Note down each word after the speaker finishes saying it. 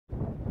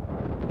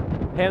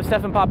Hey, I'm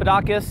Stephan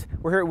Papadakis.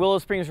 We're here at Willow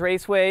Springs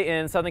Raceway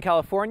in Southern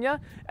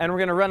California, and we're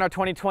going to run our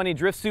 2020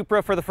 Drift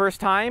Supra for the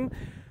first time.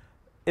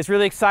 It's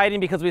really exciting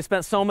because we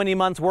spent so many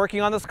months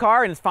working on this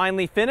car and it's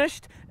finally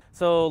finished.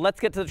 So let's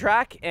get to the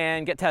track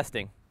and get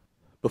testing.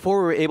 Before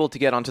we were able to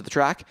get onto the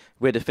track,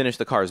 we had to finish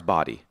the car's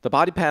body. The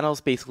body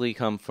panels basically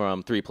come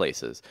from three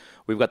places.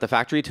 We've got the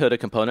factory Toyota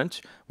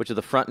components, which are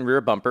the front and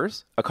rear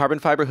bumpers, a carbon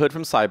fiber hood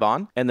from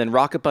Saibon, and then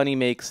Rocket Bunny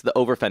makes the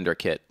over fender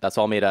kit. That's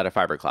all made out of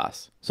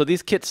fiberglass. So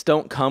these kits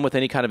don't come with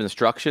any kind of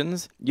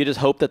instructions. You just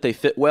hope that they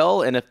fit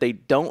well, and if they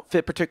don't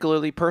fit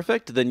particularly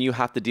perfect, then you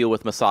have to deal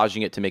with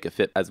massaging it to make it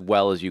fit as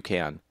well as you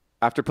can.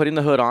 After putting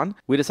the hood on,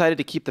 we decided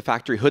to keep the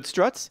factory hood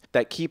struts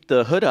that keep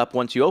the hood up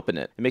once you open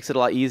it. It makes it a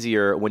lot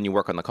easier when you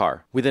work on the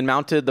car. We then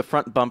mounted the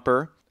front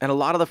bumper, and a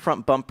lot of the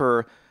front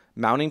bumper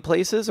mounting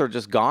places are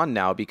just gone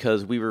now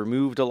because we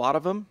removed a lot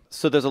of them.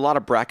 So there's a lot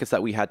of brackets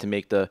that we had to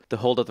make to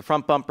hold up the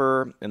front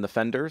bumper and the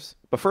fenders.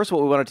 But first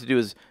what we wanted to do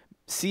is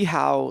see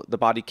how the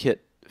body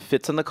kit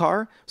fits in the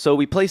car. So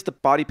we placed the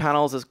body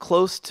panels as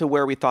close to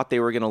where we thought they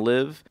were going to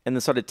live and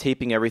then started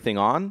taping everything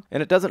on.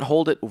 And it doesn't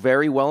hold it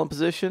very well in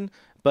position,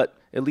 but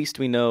at least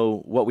we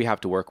know what we have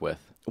to work with.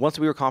 Once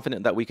we were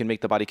confident that we can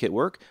make the body kit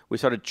work, we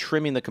started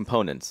trimming the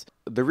components.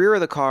 The rear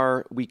of the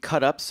car, we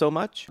cut up so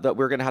much that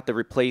we're going to have to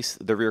replace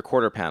the rear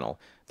quarter panel.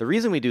 The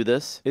reason we do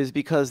this is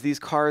because these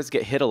cars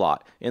get hit a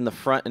lot in the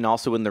front and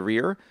also in the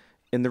rear.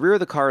 In the rear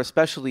of the car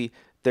especially,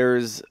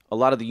 there's a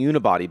lot of the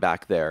unibody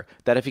back there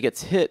that if it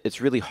gets hit, it's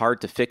really hard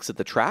to fix at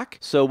the track.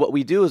 So what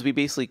we do is we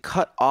basically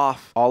cut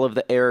off all of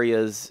the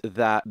areas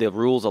that the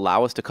rules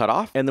allow us to cut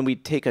off, and then we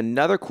take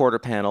another quarter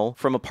panel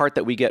from a part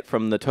that we get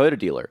from the Toyota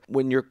dealer.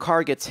 When your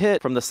car gets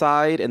hit from the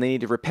side and they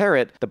need to repair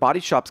it, the body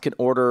shops can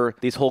order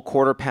these whole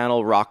quarter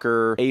panel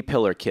rocker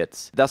A-pillar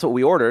kits. That's what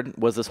we ordered,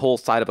 was this whole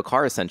side of a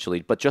car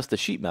essentially, but just the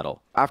sheet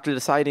metal. After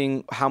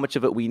deciding how much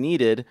of it we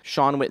needed,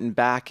 Sean went in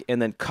back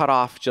and then cut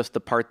off just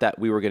the part that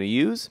we were going to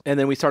use, and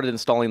then we started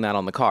installing that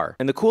on the car.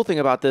 And the cool thing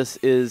about this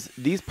is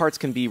these parts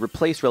can be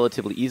replaced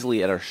relatively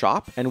easily at our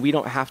shop, and we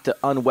don't have to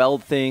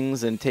unweld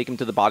things and take them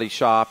to the body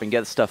shop and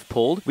get stuff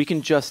pulled. We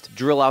can just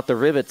drill out the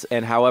rivets,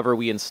 and however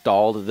we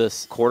installed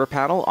this quarter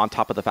panel on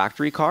top of the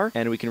factory car,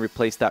 and we can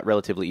replace that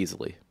relatively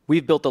easily.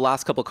 We've built the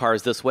last couple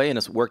cars this way, and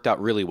it's worked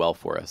out really well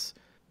for us.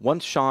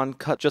 Once Sean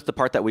cut just the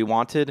part that we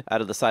wanted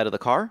out of the side of the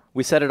car,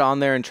 we set it on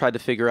there and tried to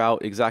figure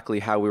out exactly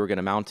how we were going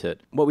to mount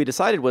it. What we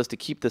decided was to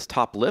keep this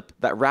top lip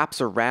that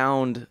wraps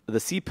around the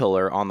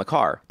C-pillar on the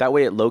car. That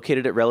way it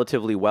located it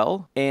relatively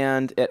well,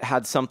 and it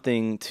had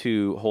something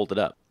to hold it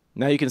up.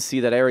 Now you can see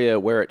that area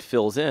where it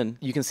fills in.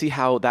 You can see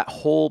how that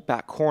whole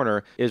back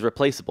corner is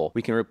replaceable.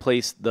 We can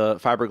replace the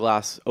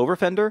fiberglass over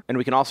fender, and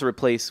we can also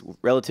replace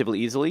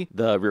relatively easily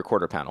the rear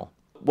quarter panel.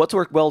 What's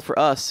worked well for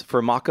us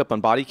for mock-up on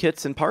body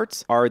kits and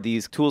parts are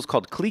these tools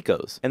called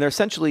clecos, and they're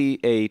essentially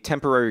a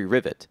temporary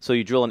rivet. So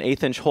you drill an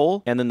 1/8 inch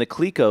hole, and then the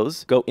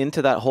clecos go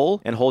into that hole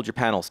and hold your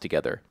panels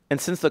together. And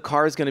since the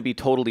car is going to be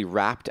totally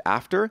wrapped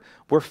after,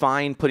 we're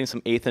fine putting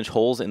some 1/8 inch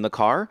holes in the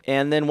car.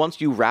 And then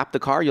once you wrap the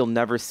car, you'll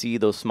never see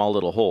those small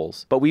little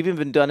holes. But we've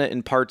even done it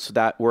in parts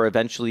that were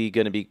eventually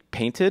going to be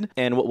painted.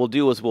 And what we'll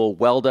do is we'll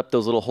weld up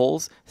those little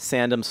holes,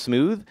 sand them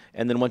smooth,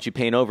 and then once you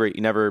paint over it,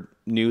 you never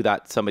knew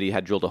that somebody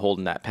had drilled a hole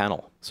in that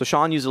panel. So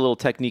Sean used a little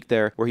technique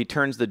there where he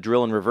turns the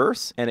drill in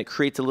reverse, and it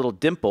creates a little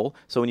dimple.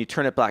 So when you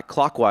turn it back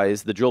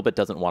clockwise, the drill bit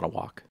doesn't want to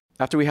walk.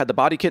 After we had the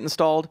body kit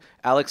installed,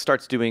 Alex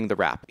starts doing the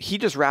wrap. He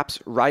just wraps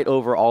right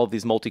over all of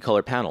these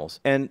multicolor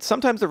panels. And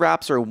sometimes the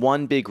wraps are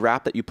one big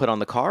wrap that you put on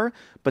the car,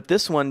 but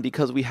this one,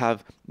 because we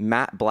have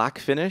matte black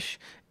finish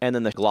and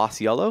then the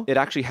gloss yellow, it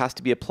actually has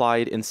to be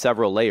applied in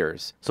several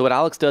layers. So what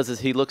Alex does is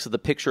he looks at the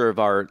picture of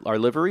our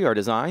livery, our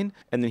design,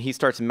 and then he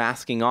starts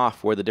masking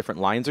off where the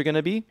different lines are going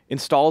to be,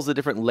 installs the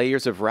different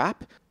layers of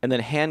wrap, and then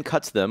hand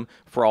cuts them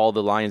for all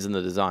the lines in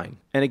the design.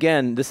 And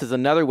again, this is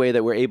another way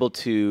that we're able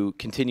to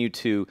continue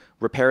to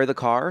repair the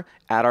car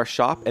at our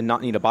shop and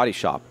not need a body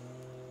shop.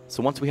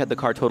 So once we had the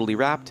car totally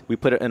wrapped, we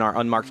put it in our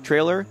unmarked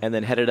trailer and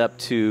then headed up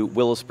to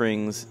Willow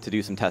Springs to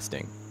do some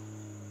testing.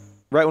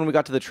 Right when we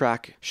got to the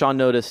track, Sean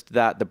noticed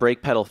that the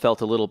brake pedal felt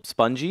a little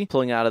spongy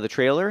pulling out of the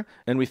trailer,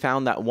 and we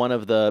found that one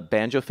of the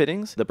banjo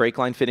fittings, the brake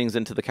line fittings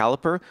into the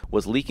caliper,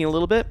 was leaking a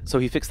little bit, so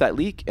he fixed that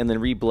leak and then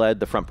rebled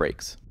the front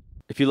brakes.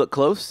 If you look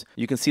close,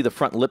 you can see the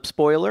front lip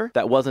spoiler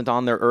that wasn't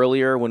on there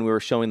earlier when we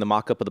were showing the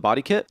mock-up of the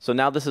body kit. So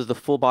now this is the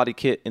full body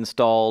kit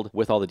installed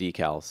with all the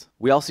decals.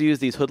 We also use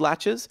these hood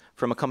latches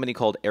from a company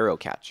called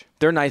AeroCatch.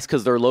 They're nice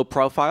because they're low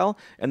profile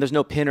and there's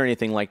no pin or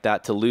anything like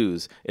that to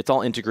lose. It's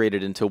all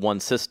integrated into one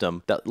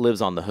system that lives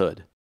on the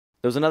hood.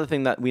 There was another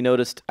thing that we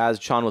noticed as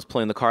Sean was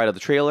pulling the car out of the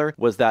trailer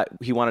was that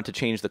he wanted to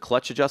change the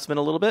clutch adjustment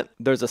a little bit.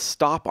 There's a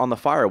stop on the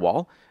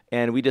firewall,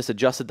 and we just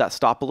adjusted that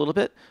stop a little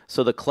bit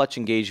so the clutch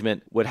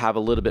engagement would have a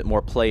little bit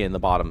more play in the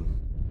bottom.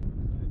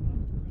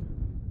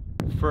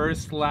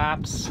 First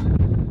laps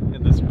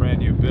in this brand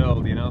new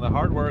build, you know, the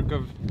hard work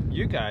of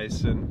you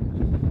guys, and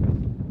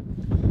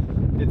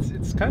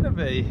it's kind of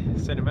a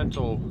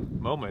sentimental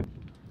moment.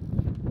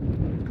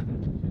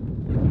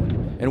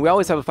 And we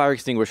always have a fire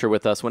extinguisher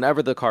with us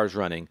whenever the car's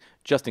running,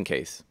 just in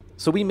case.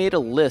 So we made a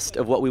list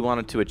of what we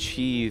wanted to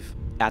achieve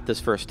at this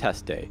first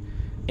test day.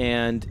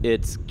 And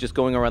it's just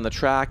going around the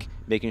track,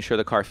 making sure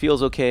the car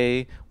feels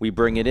okay. We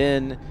bring it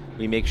in,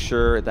 we make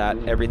sure that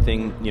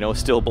everything, is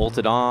still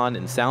bolted on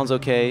and sounds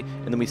okay,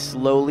 and then we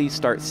slowly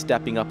start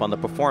stepping up on the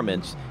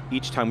performance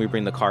each time we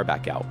bring the car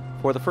back out.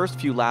 For the first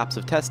few laps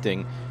of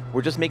testing,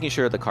 we're just making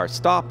sure the car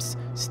stops,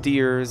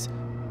 steers,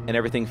 and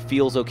everything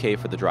feels okay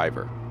for the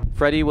driver.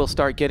 Freddie will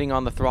start getting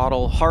on the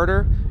throttle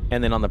harder,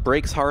 and then on the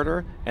brakes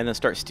harder, and then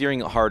start steering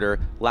it harder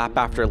lap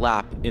after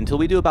lap until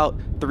we do about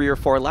 3 or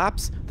 4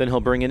 laps. Then he'll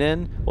bring it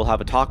in, we'll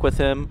have a talk with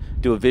him,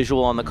 do a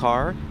visual on the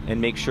car,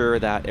 and make sure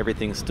that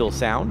everything's still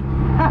sound.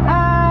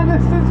 Haha,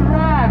 this is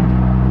rad!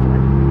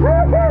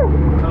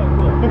 Woohoo! Oh,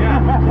 cool.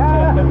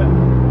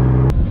 Yeah.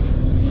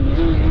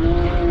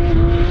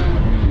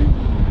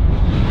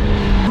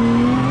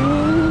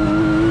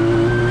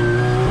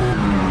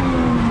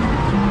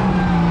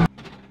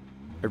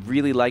 I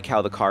really like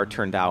how the car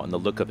turned out and the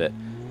look of it,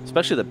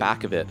 especially the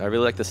back of it. I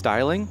really like the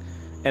styling,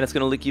 and it's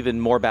going to look even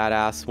more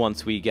badass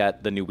once we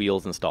get the new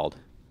wheels installed.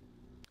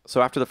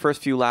 So after the first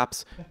few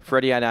laps,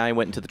 Freddie and I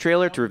went into the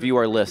trailer to review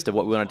our list of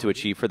what we wanted to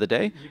achieve for the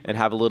day and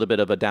have a little bit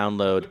of a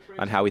download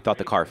on how we thought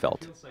the car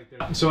felt.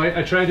 So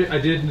I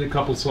did a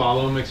couple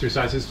slalom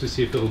exercises to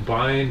see if it'll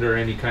bind or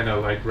any kind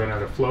of like run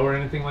out of flow or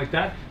anything like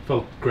that.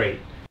 Felt great.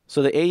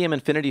 So the AEM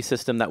Infinity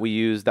system that we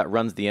use that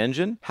runs the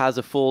engine has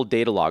a full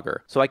data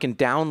logger. So I can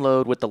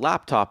download with the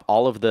laptop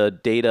all of the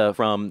data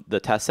from the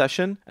test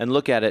session and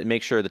look at it and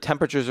make sure the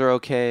temperatures are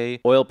okay,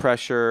 oil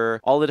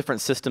pressure, all the different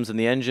systems in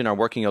the engine are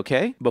working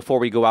okay before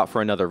we go out for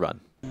another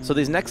run. So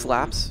these next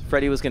laps,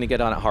 Freddie was going to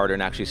get on it harder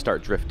and actually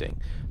start drifting.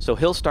 So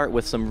he'll start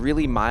with some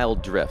really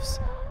mild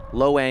drifts.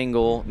 Low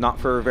angle, not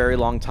for a very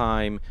long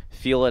time,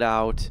 feel it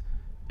out,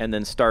 and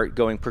then start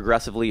going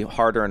progressively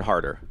harder and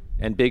harder.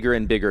 And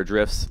bigger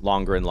drifts,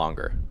 longer and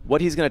longer. What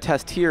he's going to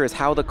test here is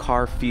how the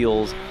car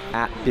feels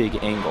at big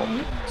angle.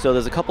 So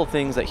there's a couple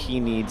things that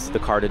he needs the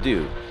car to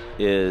do,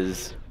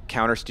 is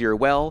counter steer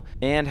well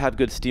and have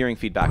good steering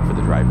feedback for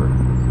the driver.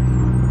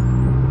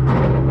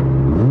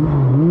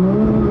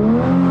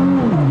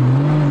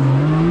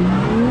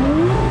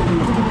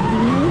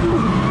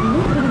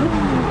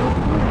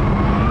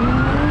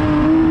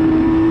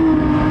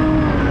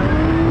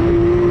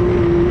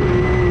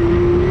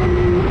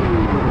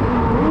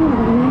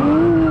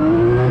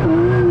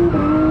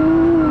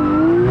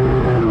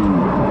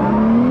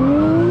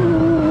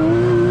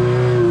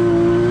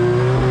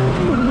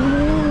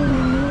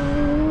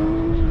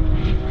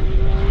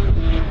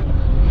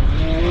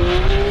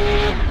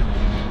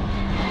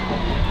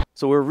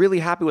 So we're really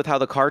happy with how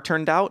the car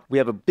turned out. We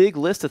have a big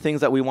list of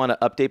things that we want to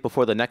update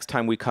before the next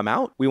time we come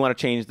out. We want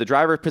to change the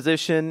driver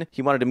position.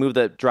 He wanted to move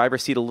the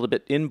driver's seat a little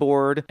bit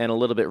inboard and a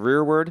little bit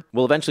rearward.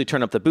 We'll eventually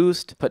turn up the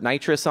boost, put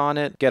nitrous on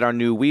it, get our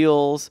new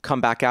wheels,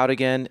 come back out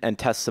again and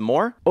test some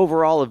more.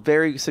 Overall, a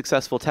very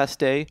successful test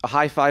day. A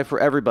high five for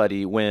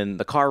everybody when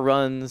the car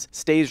runs,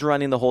 stays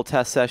running the whole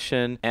test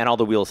session, and all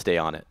the wheels stay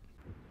on it.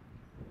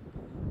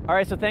 All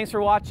right, so thanks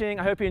for watching.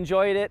 I hope you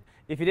enjoyed it.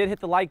 If you did, hit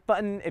the like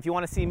button. If you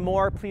want to see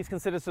more, please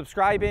consider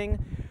subscribing.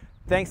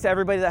 Thanks to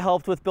everybody that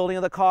helped with building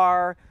of the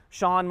car.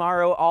 Sean,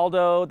 Mauro,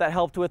 Aldo that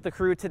helped with the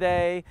crew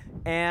today.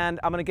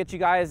 And I'm going to get you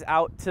guys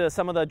out to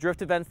some of the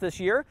drift events this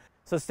year.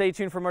 So stay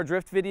tuned for more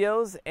drift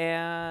videos,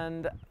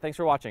 and thanks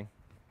for watching.